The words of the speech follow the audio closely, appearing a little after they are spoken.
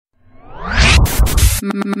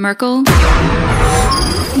Merkel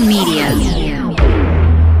Media. You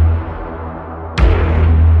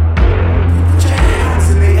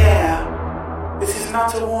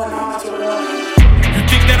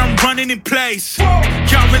think that I'm running in place?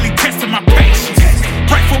 Y'all really testing my patience.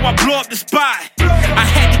 Right before I blow up the spot, I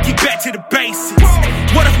had to get back to the basics.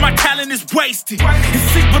 What if my talent is wasted?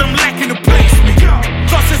 It's sick, but I'm lacking the placement.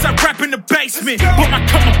 Thought since I rap in the basement, but my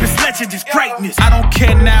come up is legend, is greatness. I don't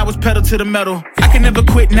care now, it's pedal to the metal. I can never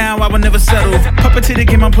quit now, I will never settle. Puppet to the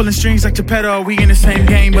game, I'm pulling strings like Geppetto. We in the same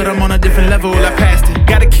game, but I'm on a different level. I passed it.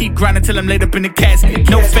 Gotta keep grinding till I'm laid up in the casket.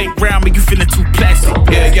 No fake round, but you feeling too plastic.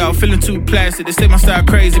 Yeah, y'all feeling too plastic. They say my style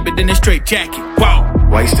crazy, but then they straight jacket. Wow.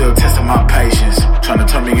 Why you still testing my patience? Trying to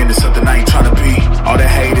turn me into something I ain't trying to be. All that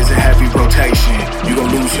hate is a heavy rotation. You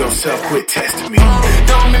gon' lose yourself, quit testing me.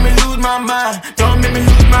 Don't make me lose my mind. Don't make me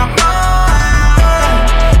lose my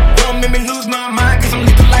mind. Don't make me lose my mind, cause I'm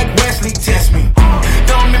looking like Wesley, test me.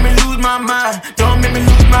 Don't make me lose my mind. Don't make me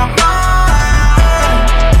lose my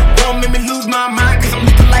mind. Don't make me lose my mind, cause I'm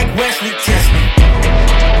looking like Wesley, test me.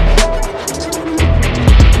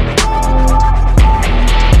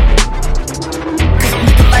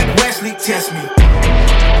 Test me.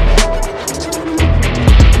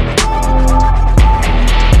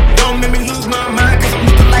 Don't make me lose my mind, cause I'm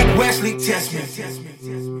looking like Wesley. Test me.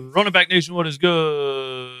 Running Back Nation, what is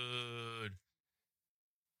good?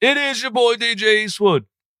 It is your boy DJ Eastwood.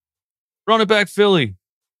 Running Back Philly.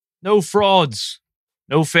 No frauds,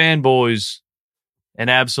 no fanboys,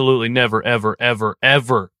 and absolutely never, ever, ever,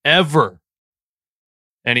 ever, ever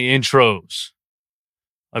any intros.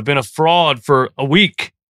 I've been a fraud for a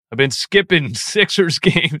week. I've been skipping Sixers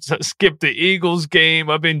games. I skipped the Eagles game.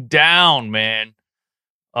 I've been down, man.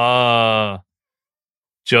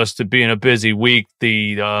 Just to being a busy week.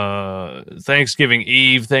 The Thanksgiving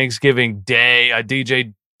Eve, Thanksgiving Day. I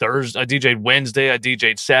DJ'd Thursday. I DJ'd Wednesday. I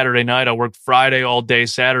DJ'd Saturday night. I worked Friday all day,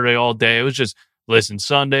 Saturday all day. It was just, listen,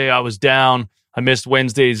 Sunday I was down. I missed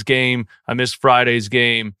Wednesday's game. I missed Friday's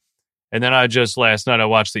game. And then last night I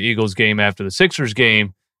watched the Eagles game after the Sixers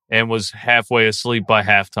game and was halfway asleep by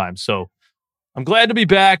halftime. So I'm glad to be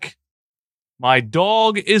back. My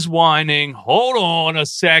dog is whining. Hold on a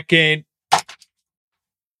second.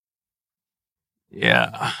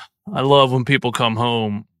 Yeah, I love when people come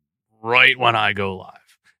home right when I go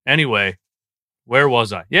live. Anyway, where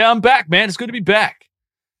was I? Yeah, I'm back, man. It's good to be back.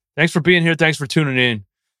 Thanks for being here. Thanks for tuning in.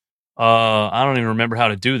 I don't even remember how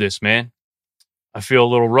to do this, man. I feel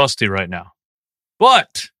a little rusty right now.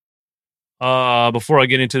 But before I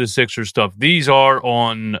get into the Sixers stuff, these are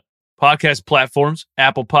on podcast platforms,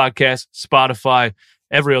 Apple Podcasts, Spotify,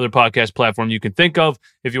 every other podcast platform you can think of.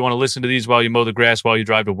 If you want to listen to these while you mow the grass, while you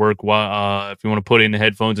drive to work, if you want to put in the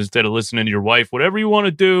headphones instead of listening to your wife, whatever you want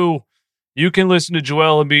to do, you can listen to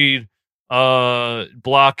Joel Embiid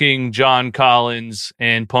blocking John Collins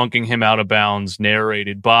and punking him out of bounds,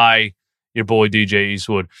 narrated by your boy DJ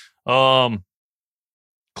Eastwood.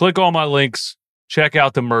 Click all my links, check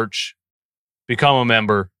out the merch, become a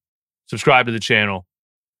member, subscribe to the channel.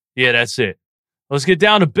 Yeah, that's it. Let's get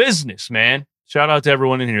down to business, man. Shout out to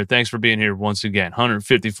everyone in here. Thanks for being here once again.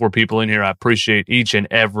 154 people in here. I appreciate each and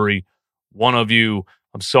every one of you.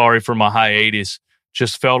 I'm sorry for my hiatus.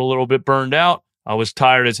 Just felt a little bit burned out. I was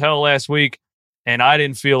tired as hell last week, and I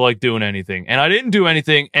didn't feel like doing anything. And I didn't do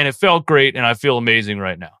anything, and it felt great, and I feel amazing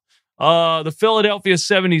right now. The Philadelphia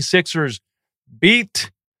 76ers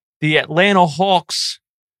beat the Atlanta Hawks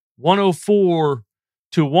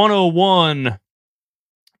 104-101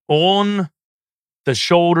 on the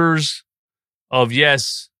shoulders of,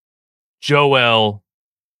 yes, Joel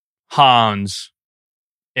Hans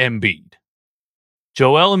Embiid.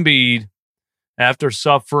 Joel Embiid, after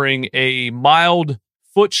suffering a mild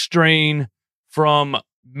foot strain from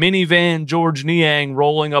minivan George Niang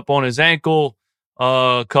rolling up on his ankle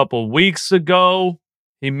a couple weeks ago,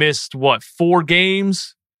 he missed, 4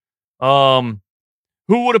 games? Who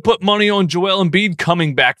would have put money on Joel Embiid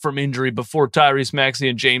coming back from injury before Tyrese Maxey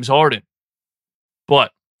and James Harden?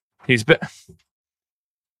 But he's been...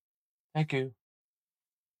 Thank you.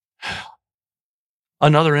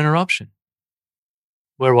 Another interruption.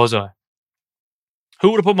 Where was I?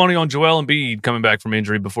 Who would have put money on Joel Embiid coming back from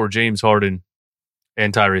injury before James Harden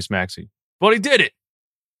and Tyrese Maxey? But he did it.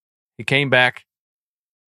 He came back.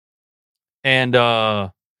 And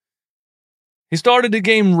he started the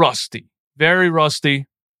game rusty. Very rusty.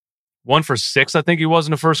 1 for 6, I think he was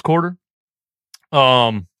in the first quarter.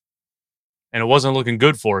 And it wasn't looking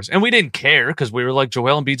good for us. And we didn't care because we were like,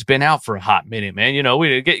 Joel Embiid's been out for a hot minute, man. You know,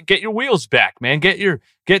 we get your wheels back, man. Get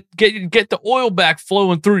the oil back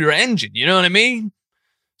flowing through your engine. You know what I mean?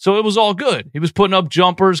 So it was all good. He was putting up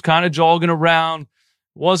jumpers, kind of jogging around.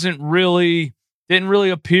 didn't really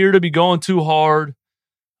appear to be going too hard.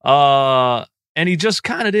 And he just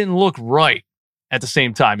kind of didn't look right at the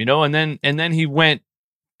same time, and then he went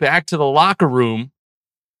back to the locker room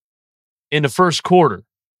in the first quarter,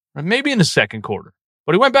 or maybe in the second quarter,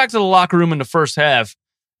 but he went back to the locker room in the first half.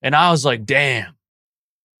 And I was like, damn,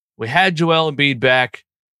 we had Joel Embiid back.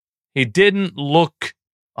 He didn't look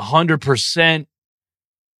 100%.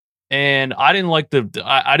 And I didn't like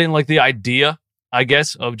the idea, I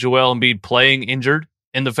guess, of Joel Embiid playing injured,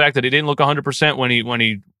 and the fact that he didn't look 100%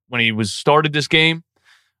 when he was started this game.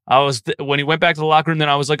 When he went back to the locker room, then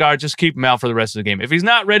I was like, all right, just keep him out for the rest of the game. If he's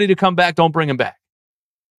not ready to come back, don't bring him back.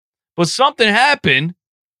 But something happened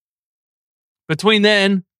between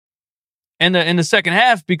then and the second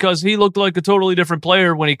half, because he looked like a totally different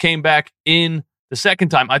player when he came back in the second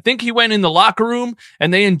time. I think he went in the locker room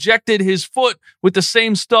and they injected his foot with the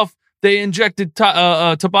same stuff they injected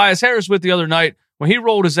Tobias Harris with the other night when he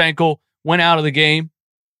rolled his ankle, went out of the game,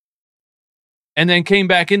 and then came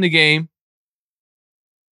back in the game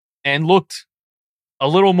and looked a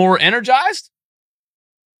little more energized.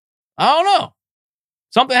 I don't know.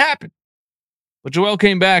 Something happened. But Joel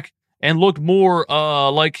came back and looked more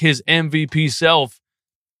like his MVP self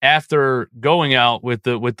after going out with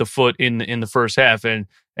the foot in the first half.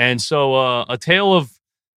 And so a tale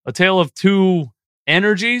of two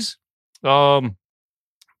energies. But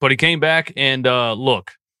he came back and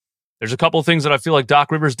look, there's a couple of things that I feel like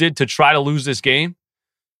Doc Rivers did to try to lose this game.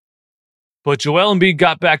 But Joel Embiid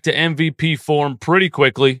got back to MVP form pretty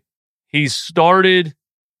quickly. He started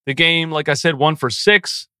the game, like I said, 1 for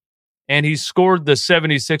 6, and he scored the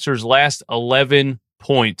 76ers' last 11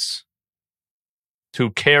 points to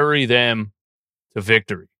carry them to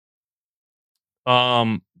victory.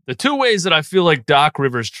 The two ways that I feel like Doc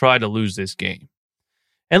Rivers tried to lose this game.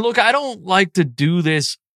 And look, I don't like to do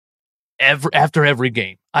this after every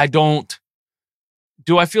game. I don't.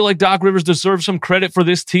 Do I feel like Doc Rivers deserves some credit for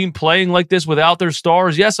this team playing like this without their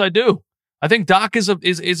stars? Yes, I do. I think Doc is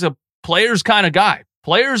a players kind of guy.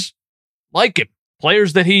 Players like him.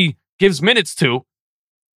 Players that he gives minutes to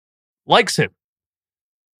likes him.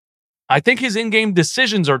 I think his in-game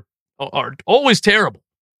decisions are always terrible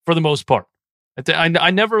for the most part. I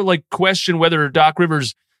never question whether Doc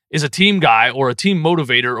Rivers is a team guy or a team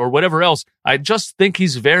motivator or whatever else. I just think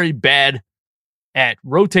he's very bad at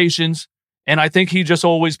rotations, and I think he just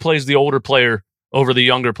always plays the older player over the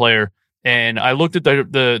younger player. And I looked at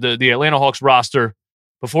the Atlanta Hawks roster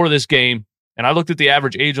before this game, and I looked at the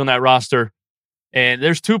average age on that roster, and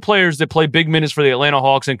there's two players that play big minutes for the Atlanta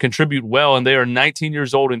Hawks and contribute well, and they are 19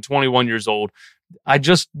 years old and 21 years old.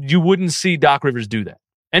 You wouldn't see Doc Rivers do that.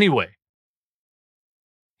 Anyway,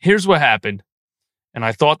 here's what happened. And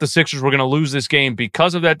I thought the Sixers were going to lose this game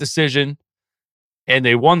because of that decision, and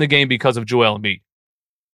they won the game because of Joel Embiid.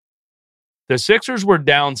 The Sixers were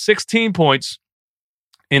down 16 points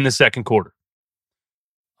in the second quarter.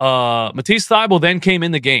 Matisse Thybulle then came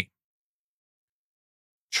in the game.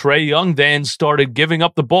 Trae Young then started giving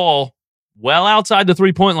up the ball well outside the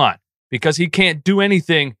three-point line because he can't do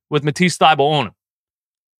anything with Matisse Thybulle on him.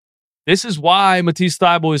 This is why Matisse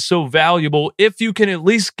Thybulle is so valuable. If you can at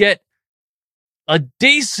least get a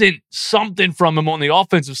decent something from him on the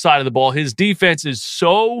offensive side of the ball. His defense is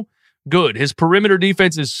so good. His perimeter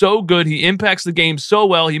defense is so good. He impacts the game so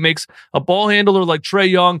well. He makes a ball handler like Trae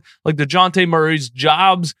Young, like DeJounte Murray's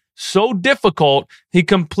jobs so difficult. He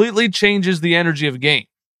completely changes the energy of the game.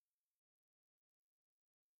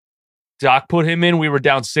 Doc put him in. We were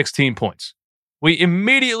down 16 points. We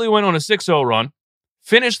immediately went on a 6-0 run,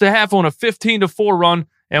 finished the half on a 15-4 run,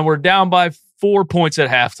 and we're down by 4 points at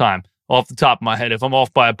halftime. Off the top of my head. If I'm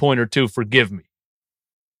off by a point or two, forgive me.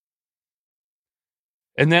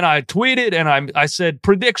 And then I tweeted and I said,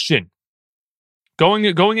 prediction. Going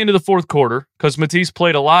into the fourth quarter, because Matisse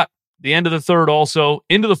played a lot, the end of the third also,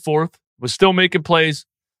 into the fourth, was still making plays.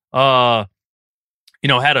 Had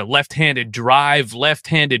a left-handed drive,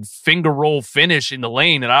 left-handed finger roll finish in the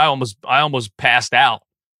lane, and I almost passed out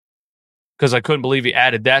because I couldn't believe he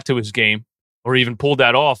added that to his game or even pulled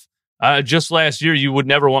that off. Just last year, you would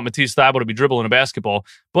never want Matisse Thybulle to be dribbling a basketball.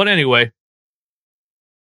 But anyway,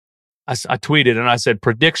 I tweeted and I said,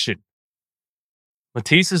 prediction.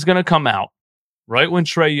 Matisse is going to come out right when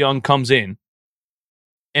Trae Young comes in,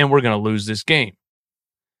 and we're going to lose this game.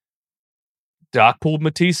 Doc pulled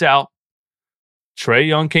Matisse out. Trae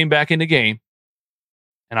Young came back in the game,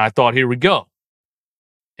 and I thought, here we go.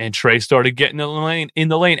 And Trae started getting in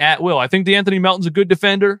the lane at will. I think DeAnthony Melton's a good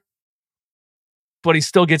defender, but he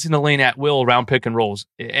still gets in the lane at will around pick and rolls.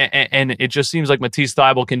 And it just seems like Matisse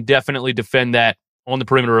Thybulle can definitely defend that on the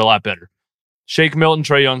perimeter a lot better. Shake Milton,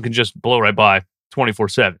 Trae Young can just blow right by.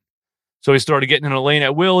 24/7. So he started getting in the lane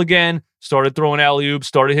at will again, started throwing alley-oops,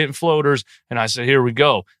 started hitting floaters, and I said, here we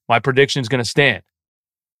go. My prediction's going to stand.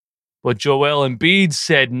 But Joel Embiid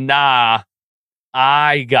said, nah,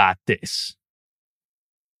 I got this.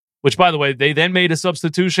 Which, by the way, they then made a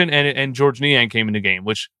substitution, and George Niang came in the game,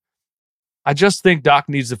 which I just think Doc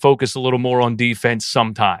needs to focus a little more on defense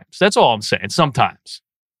sometimes. That's all I'm saying, sometimes.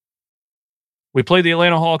 We played the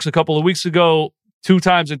Atlanta Hawks a couple of weeks ago, 2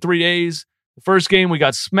 times in 3 days. The first game, we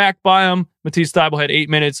got smacked by them. Matisse Thybulle had 8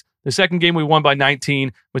 minutes. The second game, we won by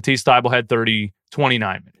 19. Matisse Thybulle had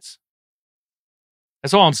 29 minutes.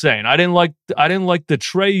 That's all I'm saying. I didn't like the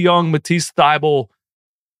Trae Young, Matisse Thybulle,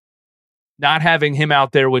 not having him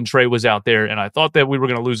out there when Trae was out there, and I thought that we were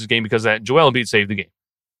going to lose this game because of that. Joel Embiid saved the game.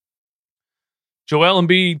 Joel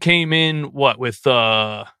Embiid came in, with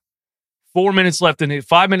 5 minutes left in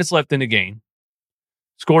the game.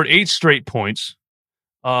 Scored 8 straight points.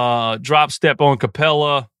 Drop step on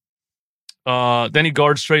Capella. Then he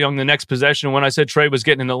guards Trae Young the next possession. When I said Trae was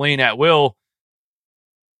getting in the lane at will,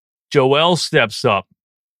 Joel steps up.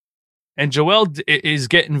 And Joel is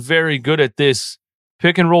getting very good at this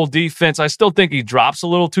pick and roll defense. I still think he drops a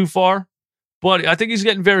little too far, but I think he's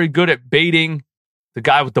getting very good at baiting the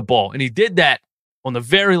guy with the ball. And he did that on the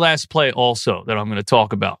very last play also that I'm going to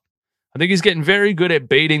talk about. I think he's getting very good at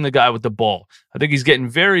baiting the guy with the ball. I think he's getting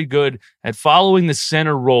very good at following the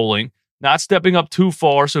center rolling, not stepping up too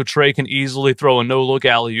far so Trae can easily throw a no-look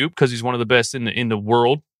alley-oop because he's one of the best in the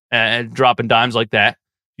world at dropping dimes like that.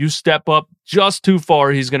 You step up just too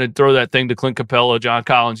far, he's going to throw that thing to Clint Capella, John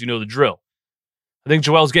Collins, you know the drill. I think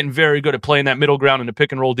Joel's getting very good at playing that middle ground in the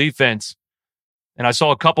pick-and-roll defense. And I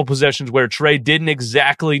saw a couple possessions where Trae didn't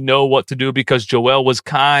exactly know what to do because Joel was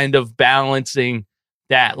kind of balancing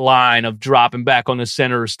that line of dropping back on the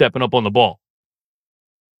center or stepping up on the ball.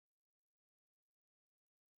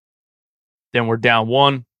 Then we're down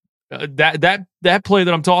 1. That play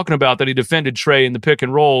that I'm talking about that he defended Trae in the pick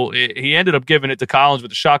and roll, he ended up giving it to Collins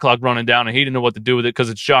with the shot clock running down, and he didn't know what to do with it because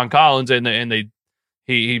it's John Collins, and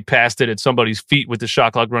he passed it at somebody's feet with the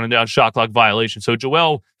shot clock running down, shot clock violation. So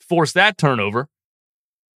Joel forced that turnover,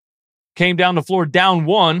 came down the floor down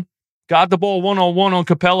 1, got the ball 1-on-1 on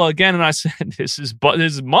Capella again, and I said, this is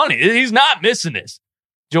money. He's not missing this.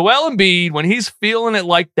 Joel Embiid, when he's feeling it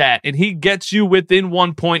like that, and he gets you within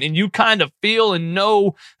 1 point, and you kind of feel and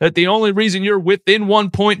know that the only reason you're within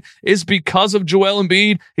 1 point is because of Joel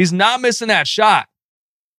Embiid, he's not missing that shot.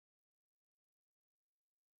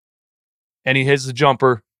 And he hits the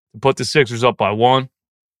jumper to put the Sixers up by 1.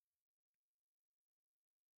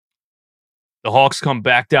 The Hawks come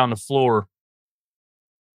back down the floor.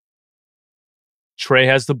 Trae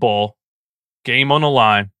has the ball. Game on the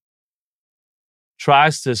line.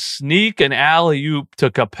 Tries to sneak an alley-oop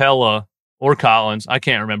to Capella or Collins. I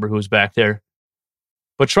can't remember who was back there.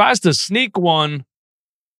 But tries to sneak one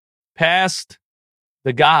past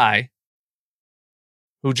the guy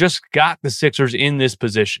who just got the Sixers in this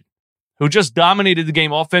position, who just dominated the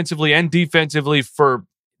game offensively and defensively for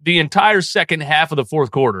the entire second half of the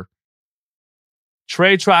fourth quarter.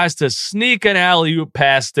 Trae tries to sneak an alley-oop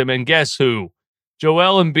past him, and guess who?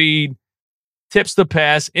 Joel Embiid tips the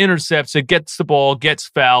pass, intercepts it, gets the ball, gets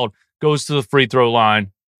fouled, goes to the free throw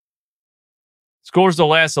line. Scores the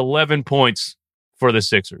last 11 points for the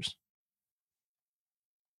Sixers.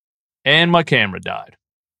 And my camera died.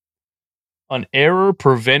 An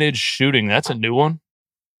error-prevented shooting. That's a new one.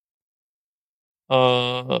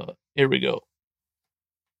 Here we go.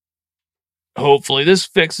 Hopefully this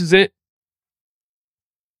fixes it.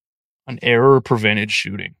 An error-prevented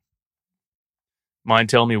shooting. Mind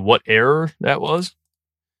telling me what error that was?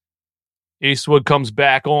 Eastwood comes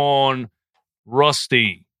back on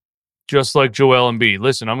rusty, just like Joel Embiid.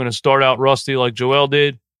 Listen, I'm going to start out rusty like Joel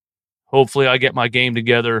did. Hopefully I get my game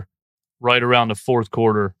together right around the fourth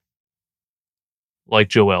quarter like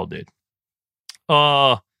Joel did.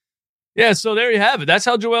 Yeah, so there you have it. That's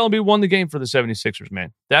how Joel Embiid won the game for the 76ers,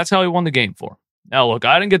 man. That's how he won the game for him. Now, look,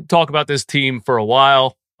 I didn't get to talk about this team for a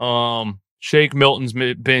while. Shake Milton's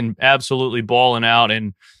been absolutely balling out,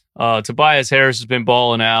 and Tobias Harris has been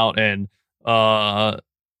balling out, and the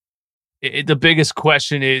biggest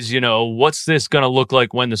question is, what's this going to look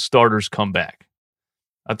like when the starters come back?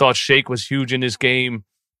 I thought Shake was huge in this game,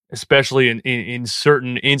 especially in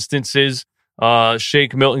certain instances.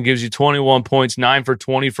 Shake Milton gives you 21 points, 9 for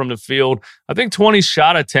 20 from the field. I think 20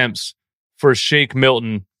 shot attempts for Shake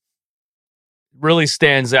Milton really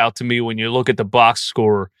stands out to me when you look at the box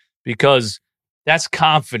score, because that's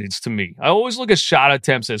confidence to me. I always look at shot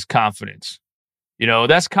attempts as confidence.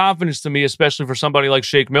 That's confidence to me, especially for somebody like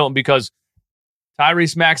Shake Milton, because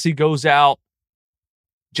Tyrese Maxey goes out.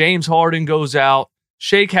 James Harden goes out.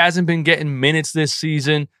 Shake hasn't been getting minutes this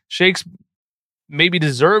season. Shake's maybe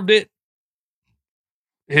deserved it.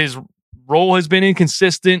 His role has been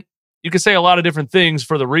inconsistent. You could say a lot of different things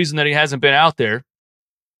for the reason that he hasn't been out there.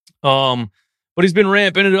 But he's been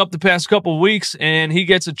ramping it up the past couple of weeks, and he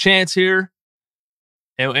gets a chance here.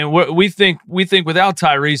 And we think without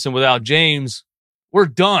Tyrese and without James, we're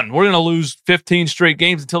done. We're going to lose 15 straight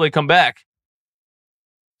games until they come back.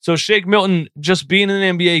 So Shake Milton just being in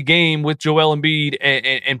an NBA game with Joel Embiid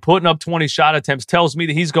and putting up 20 shot attempts tells me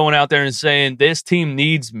that he's going out there and saying, this team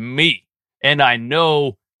needs me. And I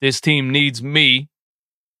know this team needs me.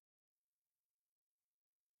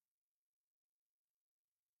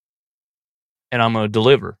 And I'm going to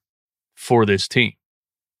deliver for this team.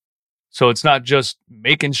 So it's not just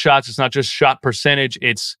making shots. It's not just shot percentage.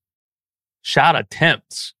 It's shot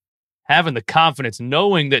attempts. Having the confidence,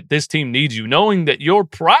 knowing that this team needs you, knowing that you're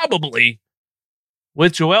probably,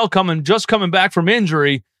 with Joel coming back from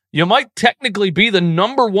injury, you might technically be the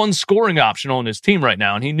number one scoring option on this team right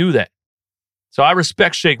now, and he knew that. So I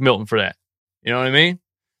respect Shake Milton for that. You know what I mean?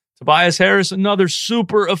 Tobias Harris, another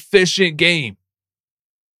super efficient game.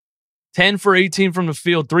 10 for 18 from the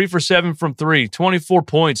field, 3 for 7 from 3, 24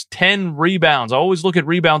 points, 10 rebounds. I always look at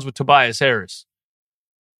rebounds with Tobias Harris.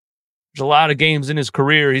 There's a lot of games in his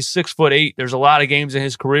career. He's 6'8". There's a lot of games in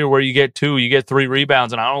his career where you get 2, you get 3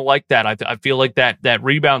 rebounds, and I don't like that. I feel like that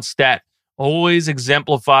rebound stat always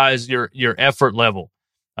exemplifies your effort level.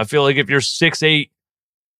 I feel like if you're 6'8"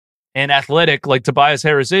 and athletic like Tobias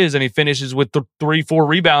Harris is, and he finishes with 3-4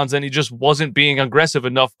 rebounds, then he just wasn't being aggressive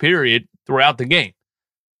enough, period, throughout the game.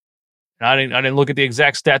 And I didn't look at the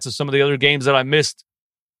exact stats of some of the other games that I missed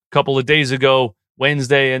a couple of days ago,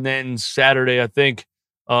 Wednesday and then Saturday, I think.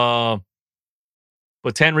 But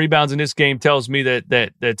 10 rebounds in this game tells me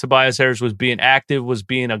that Tobias Harris was being active, was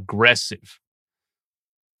being aggressive.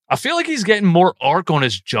 I feel like he's getting more arc on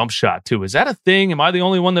his jump shot, too. Is that a thing? Am I the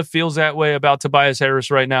only one that feels that way about Tobias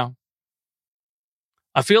Harris right now?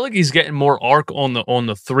 I feel like he's getting more arc on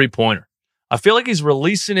the three-pointer. I feel like he's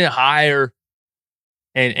releasing it higher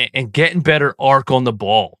and getting better arc on the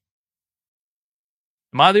ball.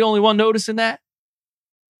 Am I the only one noticing that?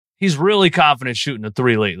 He's really confident shooting a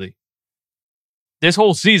 3 lately. This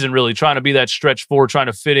whole season, really trying to be that stretch 4, trying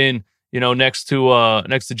to fit in, next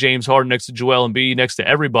to James Harden, next to Joel Embiid, next to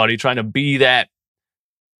everybody, trying to be that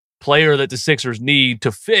player that the Sixers need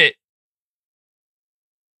to fit.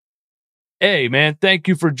 Hey, man, thank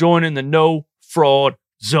you for joining the No Fraud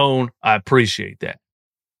Zone. I appreciate that.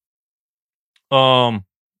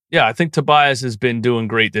 Yeah, I think Tobias has been doing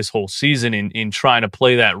great this whole season in trying to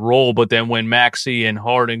play that role. But then when Maxey and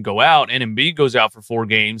Harden go out and Embiid goes out for 4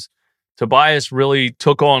 games, Tobias really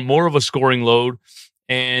took on more of a scoring load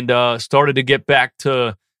and started to get back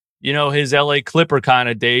to, his LA Clipper kind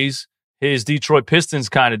of days, his Detroit Pistons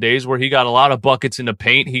kind of days where he got a lot of buckets in the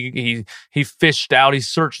paint. He fished out, he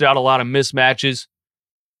searched out a lot of mismatches,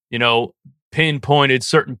 pinpointed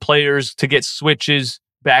certain players to get switches,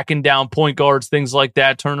 backing down point guards, things like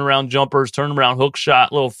that, turnaround jumpers, turnaround hook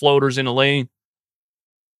shot, little floaters in the lane.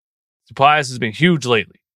 Tobias has been huge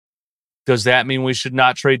lately. Does that mean we should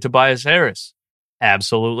not trade Tobias Harris?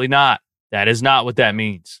 Absolutely not. That is not what that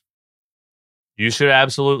means. You should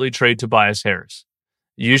absolutely trade Tobias Harris.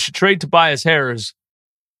 You should trade Tobias Harris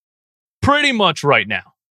pretty much right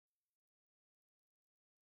now.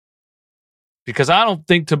 Because I don't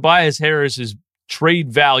think Tobias Harris's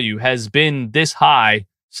trade value has been this high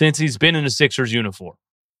since he's been in a Sixers uniform.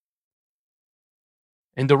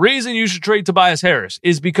 And the reason you should trade Tobias Harris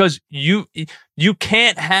is because you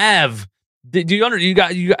can't have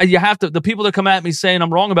you have to, the people that come at me saying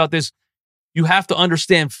I'm wrong about this, you have to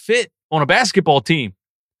understand fit on a basketball team.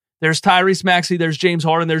 There's Tyrese Maxey, there's James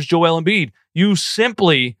Harden, there's Joel Embiid. You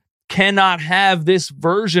simply cannot have this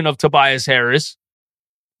version of Tobias Harris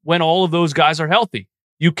when all of those guys are healthy.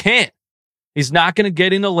 You can't. He's not going to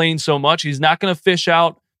get in the lane so much. He's not going to fish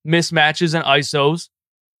out mismatches and ISOs.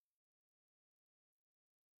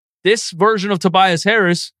 This version of Tobias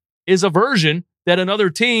Harris is a version that another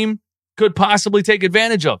team could possibly take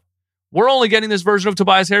advantage of. We're only getting this version of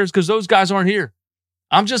Tobias Harris because those guys aren't here.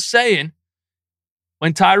 I'm just saying,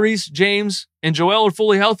 when Tyrese, James, and Joel are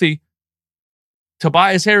fully healthy,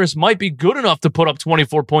 Tobias Harris might be good enough to put up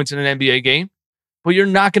 24 points in an NBA game, but you're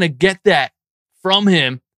not going to get that from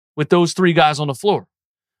him with those 3 guys on the floor.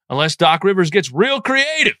 Unless Doc Rivers gets real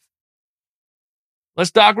creative.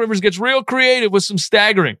 Unless Doc Rivers gets real creative with some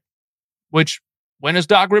staggering. Which, when has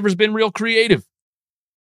Doc Rivers been real creative?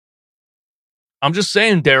 I'm just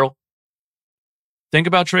saying, Daryl. Think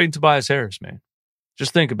about trading Tobias Harris, man.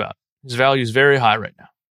 Just think about it. His value is very high right now.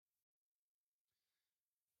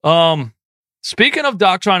 Speaking of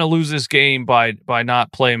Doc trying to lose this game by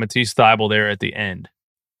not playing Matisse Thybulle there at the end,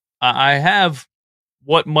 I have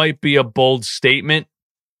what might be a bold statement,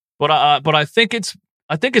 but I think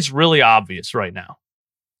it's really obvious right now.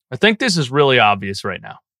 I think this is really obvious right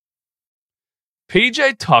now.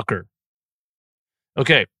 PJ Tucker.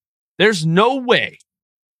 Okay, there's no way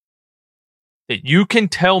that you can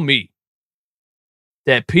tell me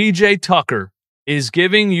that PJ Tucker is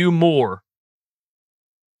giving you more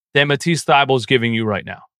than Matisse Thybulle is giving you right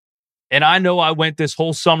now. And I know I went this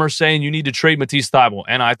whole summer saying you need to trade Matisse Thybulle,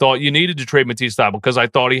 and I thought you needed to trade Matisse Thybulle because I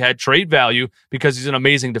thought he had trade value because he's an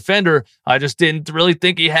amazing defender. I just didn't really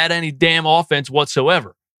think he had any damn offense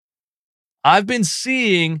whatsoever. I've been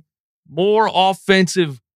seeing more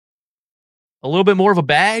offensive, a little bit more of a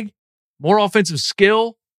bag, more offensive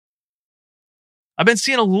skill. I've been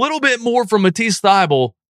seeing a little bit more from Matisse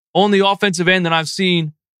Thybulle on the offensive end than I've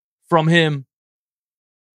seen from him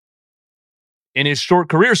in his short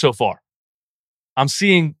career so far. I'm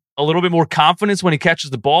seeing a little bit more confidence when he catches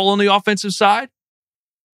the ball on the offensive side.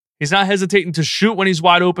 He's not hesitating to shoot when he's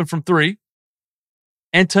wide open from three.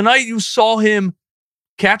 And tonight you saw him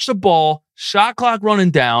catch the ball, shot clock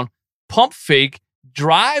running down, pump fake,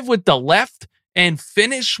 drive with the left, and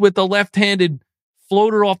finish with the left-handed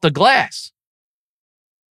floater off the glass.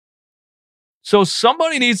 So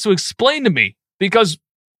somebody needs to explain to me, because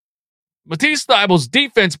Matisse Thybulle's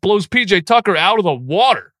defense blows PJ Tucker out of the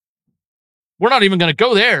water. We're not even going to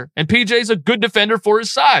go there. And PJ's a good defender for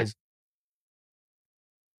his size.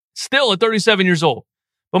 Still at 37 years old.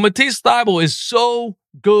 But Matisse Thybulle is so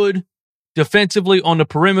good defensively on the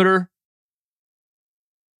perimeter.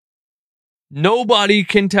 Nobody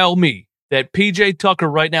can tell me that PJ Tucker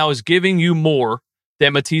right now is giving you more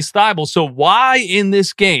than Matisse Thybulle. So why in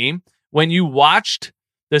this game, when you watched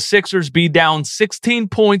the Sixers be down 16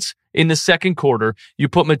 points in the second quarter, you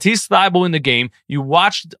put Matisse Thybulle in the game, you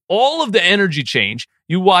watched all of the energy change,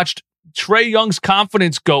 you watched Trae Young's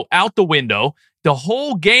confidence go out the window, the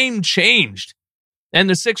whole game changed. And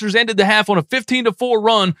the Sixers ended the half on a 15-4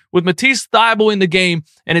 run with Matisse Thybulle in the game,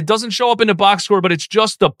 and it doesn't show up in the box score, but it's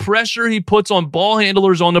just the pressure he puts on ball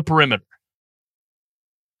handlers on the perimeter.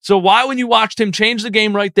 So why, when you watched him change the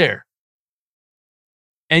game right there,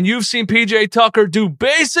 and you've seen PJ Tucker do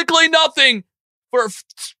basically nothing for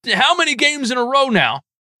how many games in a row now,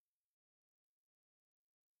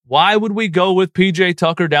 why would we go with PJ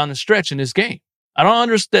Tucker down the stretch in this game? I don't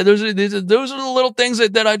understand. Those are the little things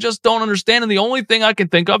that I just don't understand. And the only thing I can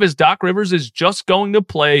think of is Doc Rivers is just going to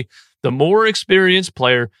play the more experienced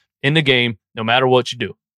player in the game, no matter what you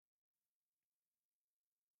do.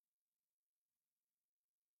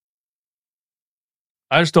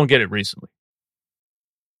 I just don't get it recently.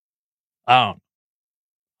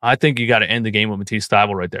 I think you got to end the game with Matisse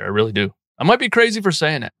Thybulle right there. I really do. I might be crazy for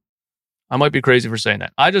saying that.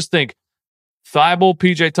 I just think Thybulle,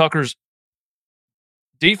 PJ Tucker's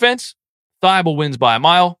defense, Thybulle wins by a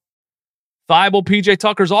mile. Thybulle, PJ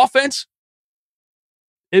Tucker's offense,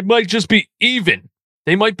 it might just be even.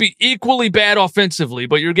 They might be equally bad offensively,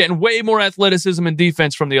 but you're getting way more athleticism and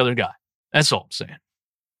defense from the other guy. That's all I'm saying.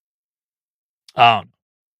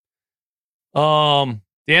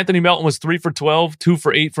 DeAnthony Melton was 3 for 12, 2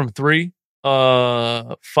 for 8 from 3,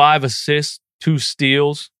 5 assists, 2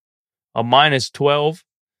 steals, a minus 12.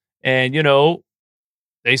 And, you know,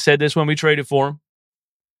 they said this when we traded for him.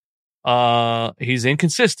 He's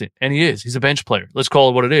inconsistent, and he is. He's a bench player. Let's call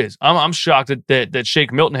it what it is. I'm shocked that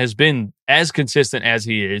Shake Milton has been as consistent as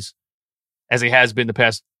he has been the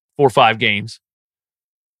past 4 or 5 games,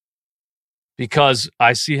 because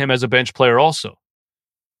I see him as a bench player also.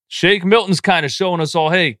 Shake Milton's kind of showing us all,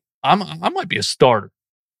 hey, I might be a starter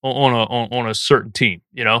on a certain team,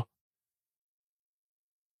 you know.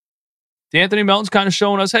 DeAnthony Melton's kind of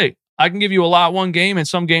showing us, hey, I can give you a lot one game, and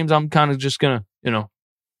some games I'm kind of just gonna, you know,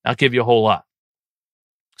 not give you a whole lot.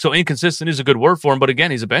 So inconsistent is a good word for him, but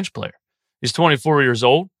again, he's a bench player. He's 24 years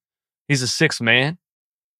old. He's a sixth man.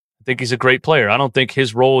 I think he's a great player. I don't think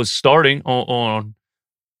his role is starting on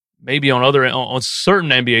certain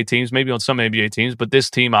NBA teams, maybe on some NBA teams, but this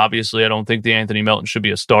team, obviously, I don't think DeAnthony Melton should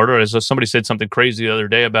be a starter. As somebody said something crazy the other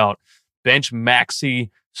day about bench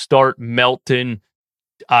Maxey, start Melton.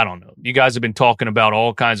 I don't know. You guys have been talking about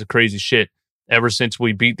all kinds of crazy shit ever since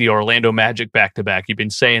we beat the Orlando Magic back-to-back. You've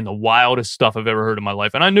been saying the wildest stuff I've ever heard in my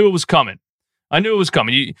life, and I knew it was coming.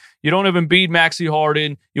 You don't even beat Maxey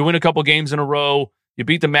Harden. You win a couple games in a row. You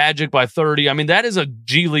beat the Magic by 30. I mean, that is a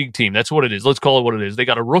G League team. That's what it is. Let's call it what it is. They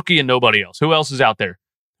got a rookie and nobody else. Who else is out there?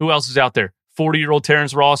 40-year-old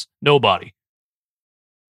Terrence Ross? Nobody.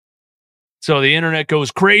 So the internet goes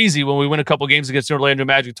crazy when we win a couple games against the Orlando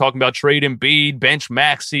Magic, talking about trade Embiid, bench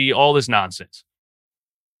Maxey, all this nonsense.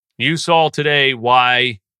 You saw today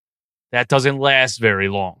why that doesn't last very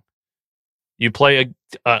long. You play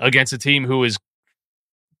against a team who is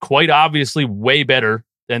quite obviously way better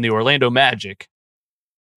than the Orlando Magic,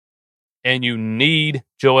 and you need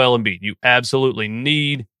Joel Embiid. You absolutely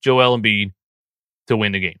need Joel Embiid to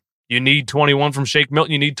win the game. You need 21 from Shake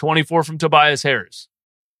Milton. You need 24 from Tobias Harris.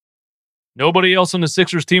 Nobody else on the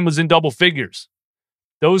Sixers team was in double figures.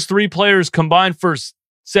 Those three players combined for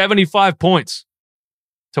 75 points.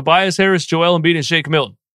 Tobias Harris, Joel Embiid, and Shake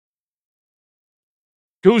Milton.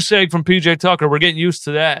 Goose egg from PJ Tucker. We're getting used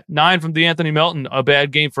to that. 9 from DeAnthony Melton. A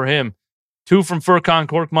bad game for him. 2 from Furkan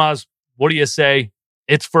Korkmaz. What do you say?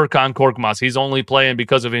 It's Furkan Korkmaz. He's only playing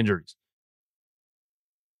because of injuries.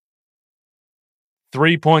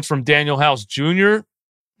 3 points from Daniel House Jr.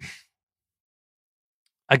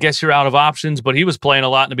 I guess you're out of options, but he was playing a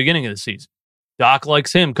lot in the beginning of the season. Doc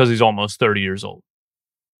likes him because he's almost 30 years old.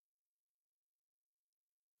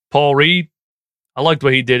 Paul Reed, I liked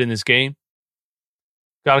what he did in this game.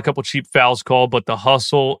 Got a couple cheap fouls called, but the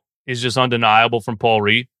hustle is just undeniable from Paul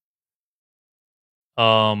Reed.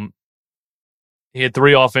 He had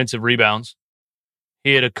 3 offensive rebounds.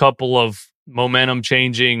 He had a couple of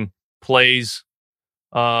momentum-changing plays.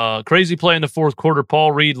 Crazy play in the fourth quarter.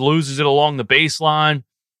 Paul Reed loses it along the baseline.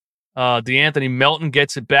 DeAnthony Melton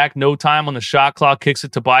gets it back. No time on the shot clock. Kicks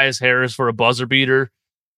it to Tobias Harris for a buzzer beater.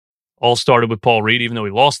 All started with Paul Reed, even though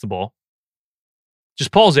he lost the ball.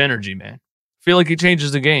 Just Paul's energy, man. I feel like he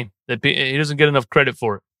changes the game. That he doesn't get enough credit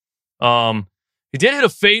for it. He did hit a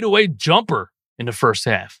fadeaway jumper in the first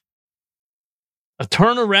half. A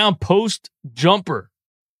turnaround post jumper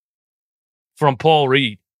from Paul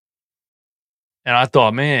Reed. And I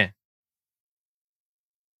thought, man,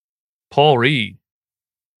 Paul Reed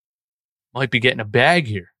might be getting a bag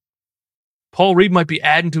here. Paul Reed might be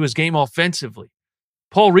adding to his game offensively.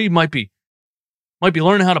 Paul Reed might be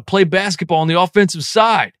learning how to play basketball on the offensive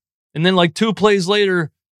side. And then like 2 plays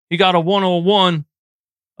later, he got a 1-on-1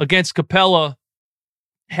 against Capella,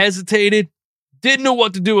 hesitated, didn't know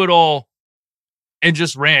what to do at all, and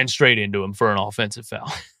just ran straight into him for an offensive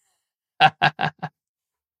foul.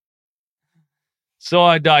 So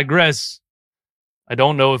I digress. I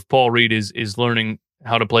don't know if Paul Reed is learning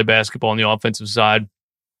how to play basketball on the offensive side,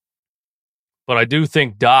 but I do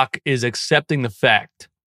think Doc is accepting the fact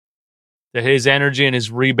that his energy and his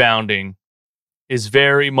rebounding is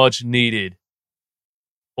very much needed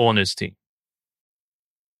on this team.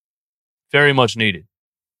 Very much needed.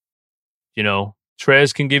 You know,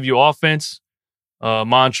 Trez can give you offense.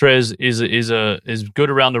 Montrez is good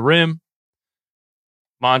around the rim.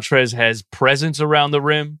 Montrez has presence around the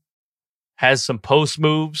rim, has some post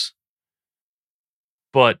moves,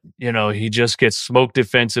 but, you know, he just gets smoked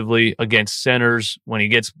defensively against centers when he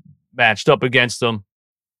gets matched up against them,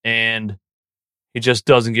 and he just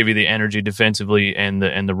doesn't give you the energy defensively and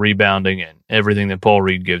the rebounding and everything that Paul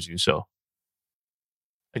Reed gives you. So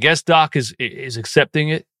I guess Doc is accepting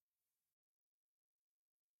it,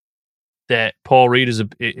 that Paul Reed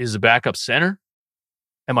is a backup center.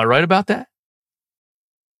 Am I right about that?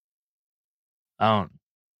 I don't know.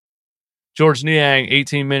 George Niang,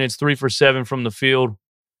 18 minutes, 3 for 7 from the field.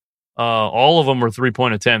 All of them were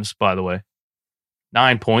 3-point attempts, by the way.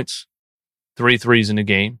 9 points, 3 threes in the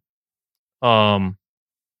game. Bang,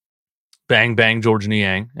 bang, George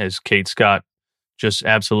Niang, as Kate Scott just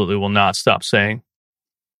absolutely will not stop saying.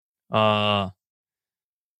 But,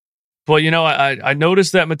 you know, I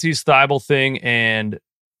noticed that Matisse Thybulle thing, and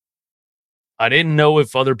I didn't know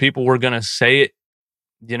if other people were going to say it,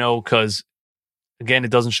 you know, because, again,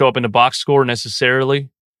 it doesn't show up in the box score necessarily.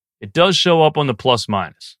 It does show up on the plus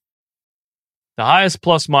minus. The highest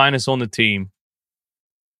plus minus on the team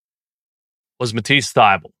was Matisse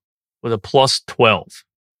Thybulle with a plus 12.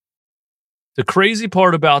 The crazy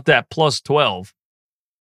part about that plus 12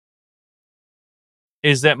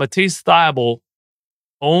 is that Matisse Thybulle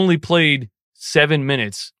only played 7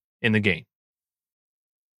 minutes in the game.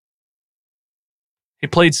 He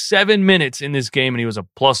played 7 minutes in this game and he was a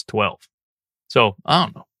plus 12. So, I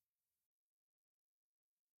don't know.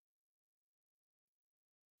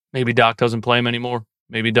 Maybe Doc doesn't play him anymore.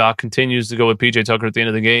 Maybe Doc continues to go with PJ Tucker at the end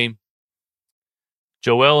of the game.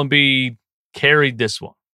 Joel Embiid carried this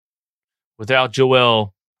one. Without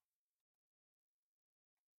Joel,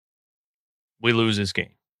 we lose this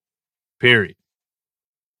game. Period.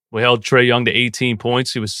 We held Trae Young to 18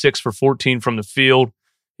 points. He was 6 for 14 from the field.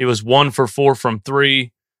 He was 1 for 4 from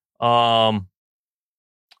 3. I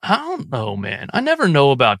don't know, man. I never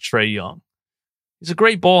know about Trae Young. He's a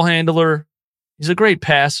great ball handler. He's a great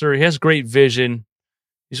passer. He has great vision.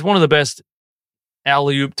 He's one of the best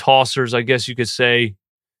alley-oop tossers, I guess you could say,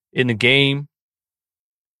 in the game.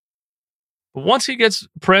 But once he gets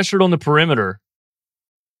pressured on the perimeter,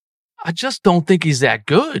 I just don't think he's that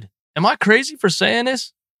good. Am I crazy for saying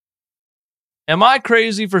this? Am I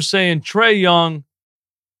crazy for saying Trae Young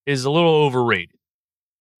is a little overrated?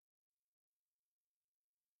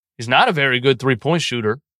 He's not a very good three-point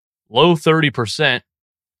shooter. Low 30%.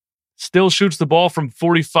 Still shoots the ball from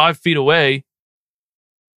 45 feet away.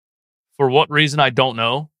 For what reason, I don't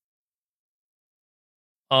know.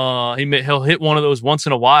 He'll hit one of those once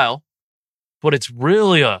in a while. But it's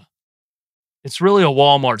really a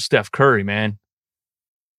Walmart Steph Curry, man.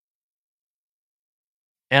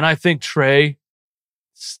 And I think Trae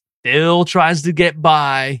still tries to get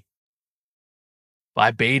by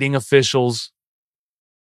baiting officials.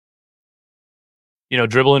 You know,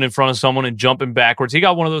 dribbling in front of someone and jumping backwards. He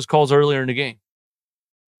got one of those calls earlier in the game.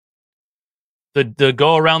 The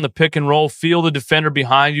go around the pick and roll, feel the defender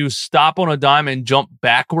behind you, stop on a dime and jump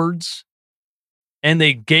backwards. And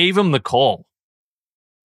they gave him the call.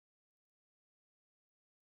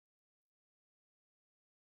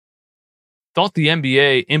 Thought the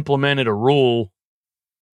NBA implemented a rule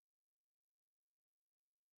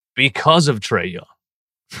because of Trae Young.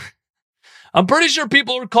 I'm pretty sure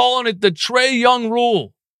people are calling it the Trae Young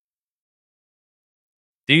rule.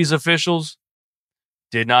 These officials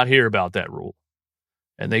did not hear about that rule.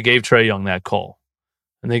 And they gave Trae Young that call.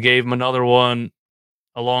 And they gave him another one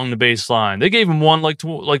along the baseline. They gave him one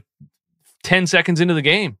like 10 seconds into the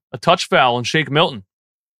game. A touch foul on Shake Milton.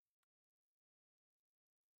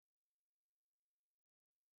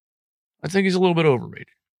 I think he's a little bit overrated.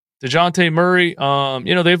 DeJounte Murray,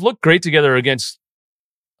 they've looked great together against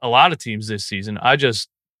a lot of teams this season. I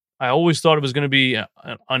always thought it was going to be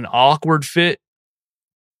an awkward fit.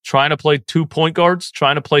 Trying to play two point guards,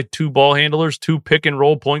 trying to play two ball handlers, two pick and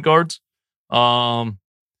roll point guards. I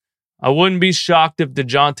wouldn't be shocked if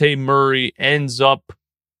DeJounte Murray ends up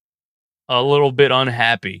a little bit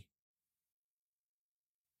unhappy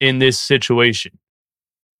in this situation,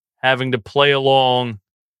 having to play along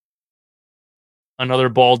another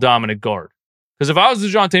ball dominant guard. Because if I was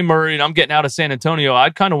DeJounte Murray and I'm getting out of San Antonio,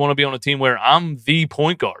 I'd kind of want to be on a team where I'm the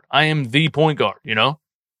point guard. I am the point guard, you know?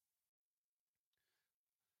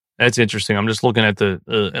 That's interesting. I'm just looking at the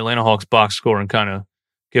Atlanta Hawks box score and kind of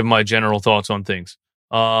give my general thoughts on things.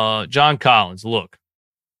 John Collins, look.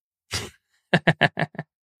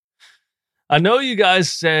 I know you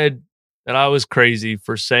guys said that I was crazy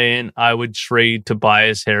for saying I would trade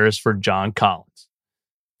Tobias Harris for John Collins.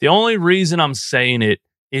 The only reason I'm saying it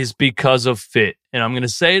is because of fit. And I'm going to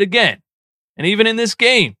say it again. And even in this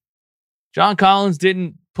game, John Collins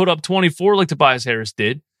didn't put up 24 like Tobias Harris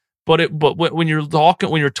did. But when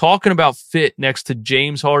you're talking about fit next to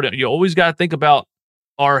James Harden, you always got to think about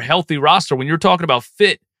our healthy roster. When you're talking about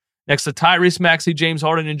fit next to Tyrese Maxey, James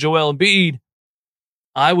Harden, and Joel Embiid,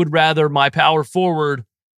 I would rather my power forward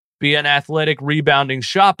be an athletic rebounding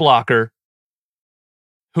shot blocker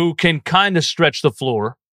who can kind of stretch the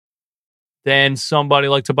floor than somebody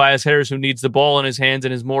like Tobias Harris who needs the ball in his hands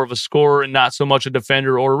and is more of a scorer and not so much a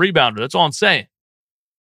defender or a rebounder. That's all I'm saying.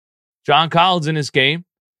 John Collins in this game,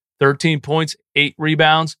 13 points, 8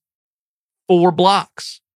 rebounds, 4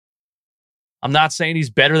 blocks. I'm not saying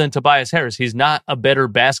he's better than Tobias Harris. He's not a better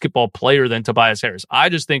basketball player than Tobias Harris. I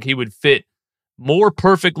just think he would fit more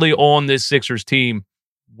perfectly on this Sixers team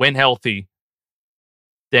when healthy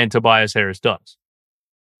than Tobias Harris does.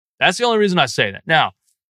 That's the only reason I say that. Now,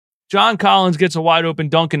 John Collins gets a wide open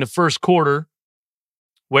dunk in the first quarter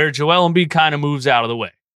where Joel Embiid kind of moves out of the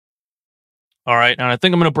way. All right, and I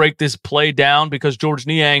think I'm going to break this play down because George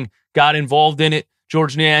Niang got involved in it.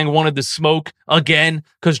 George Niang wanted to smoke again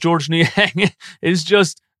because George Niang is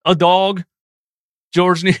just a dog.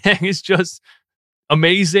 George Niang is just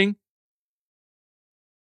amazing.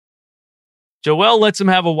 Joel lets him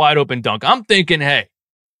have a wide open dunk. I'm thinking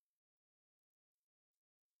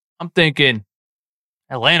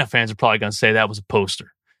Atlanta fans are probably going to say that was a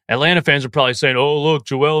poster. Atlanta fans are probably saying, oh, look,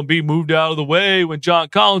 Joel Embiid moved out of the way when John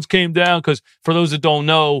Collins came down. Because for those that don't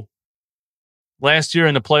know, last year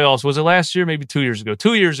in the playoffs, was it last year? Maybe 2 years ago.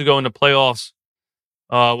 2 years ago in the playoffs,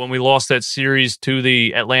 when we lost that series to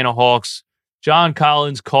the Atlanta Hawks, John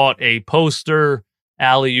Collins caught a poster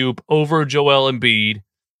alley-oop over Joel Embiid.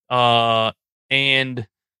 And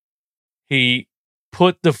he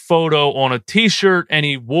put the photo on a T-shirt and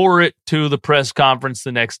he wore it to the press conference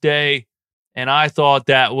the next day. And I thought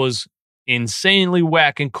that was insanely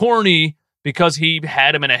whack and corny because he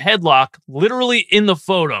had him in a headlock literally in the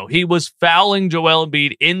photo. He was fouling Joel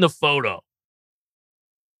Embiid in the photo.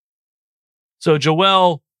 So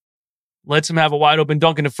Joel lets him have a wide open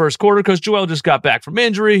dunk in the first quarter because Joel just got back from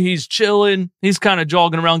injury. He's chilling. He's kind of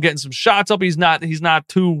jogging around, getting some shots up. He's not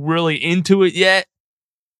too really into it yet.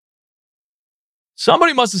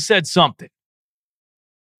 Somebody must have said something.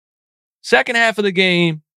 Second half of the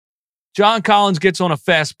game, John Collins gets on a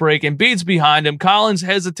fast break. Embiid's behind him. Collins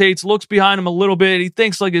hesitates, looks behind him a little bit. He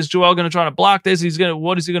thinks, like, is Joel going to try to block this?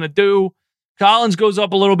 What is he going to do? Collins goes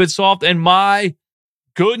up a little bit soft, and my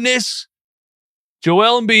goodness,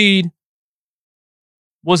 Joel Embiid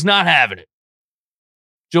was not having it.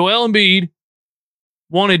 Joel Embiid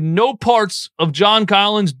wanted no parts of John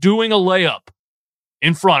Collins doing a layup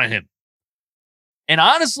in front of him. And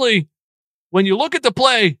honestly, when you look at the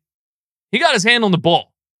play, he got his hand on the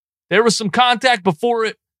ball. There was some contact before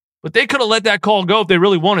it, but they could have let that call go if they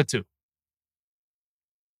really wanted to.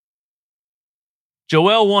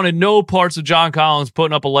 Joel wanted no parts of John Collins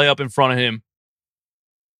putting up a layup in front of him.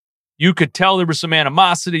 You could tell there was some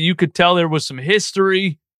animosity. You could tell there was some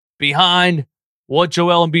history behind what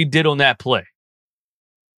Joel Embiid did on that play.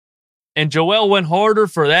 And Joel went harder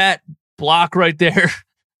for that block right there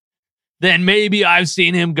than maybe I've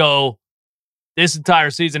seen him go this entire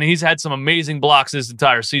season. And he's had some amazing blocks this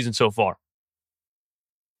entire season so far.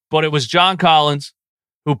 But it was John Collins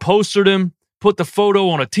who postered him, put the photo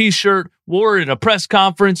on a t-shirt, wore it in a press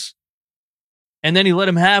conference, and then he let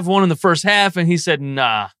him have one in the first half, and he said,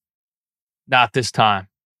 nah, not this time.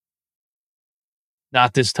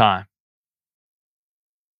 Not this time.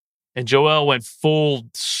 And Joel went full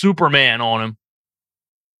Superman on him.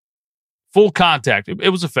 Full contact. It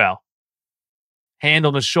was a foul. Hand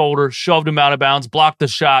on the shoulder, shoved him out of bounds, blocked the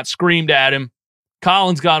shot, screamed at him.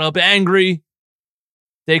 Collins got up angry.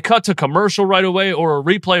 They cut to commercial right away or a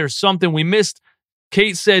replay or something. We missed.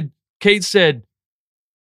 Kate said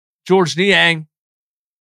George Niang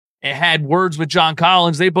had words with John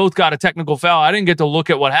Collins. They both got a technical foul. I didn't get to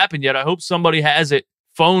look at what happened yet. I hope somebody has it,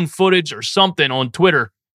 phone footage or something on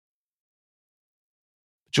Twitter.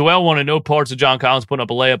 Joel wanted no parts of John Collins putting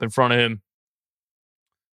up a layup in front of him.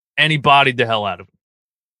 And he bodied the hell out of him.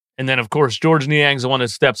 And then, of course, George Niang's the one that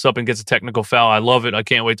steps up and gets a technical foul. I love it. I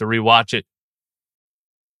can't wait to rewatch it.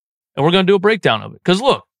 And we're going to do a breakdown of it. Because,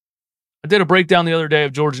 look, I did a breakdown the other day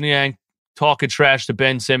of George Niang talking trash to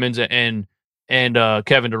Ben Simmons and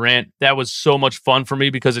Kevin Durant. That was so much fun for me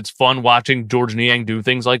because it's fun watching George Niang do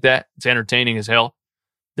things like that. It's entertaining as hell.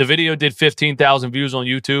 The video did 15,000 views on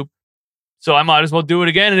YouTube. So I might as well do it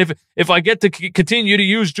again. And if I get to continue to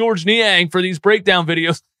use George Niang for these breakdown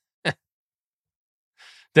videos,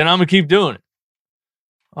 then I'm going to keep doing it.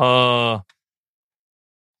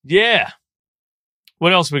 Yeah.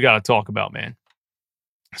 What else we got to talk about, man?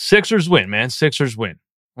 Sixers win, man. Sixers win.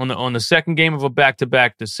 On the second game of a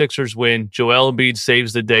back-to-back, the Sixers win. Joel Embiid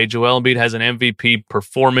saves the day. Joel Embiid has an MVP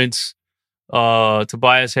performance.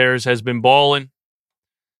 Tobias Harris has been balling.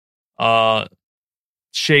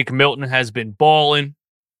 Shake Milton has been balling.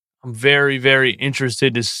 I'm very, very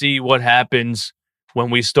interested to see what happens when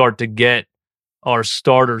we start to get our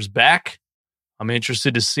starters back. I'm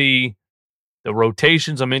interested to see the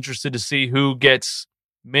rotations. I'm interested to see who gets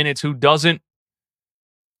minutes, who doesn't.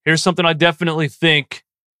 Here's something I definitely think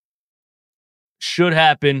should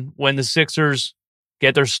happen when the Sixers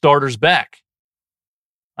get their starters back.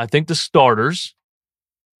 I think the starters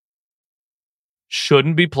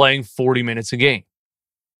shouldn't be playing 40 minutes a game.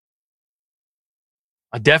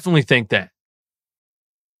 I definitely think that.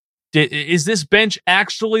 Is this bench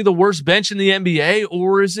actually the worst bench in the NBA,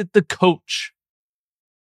 or is it the coach?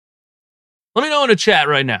 Let me know in the chat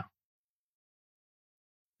right now.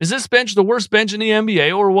 Is this bench the worst bench in the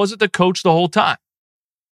NBA, or was it the coach the whole time?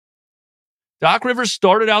 Doc Rivers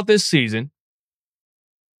started out this season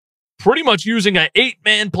pretty much using an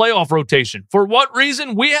 8-man playoff rotation. For what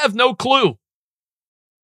reason? We have no clue.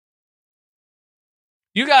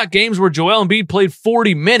 You got games where Joel Embiid played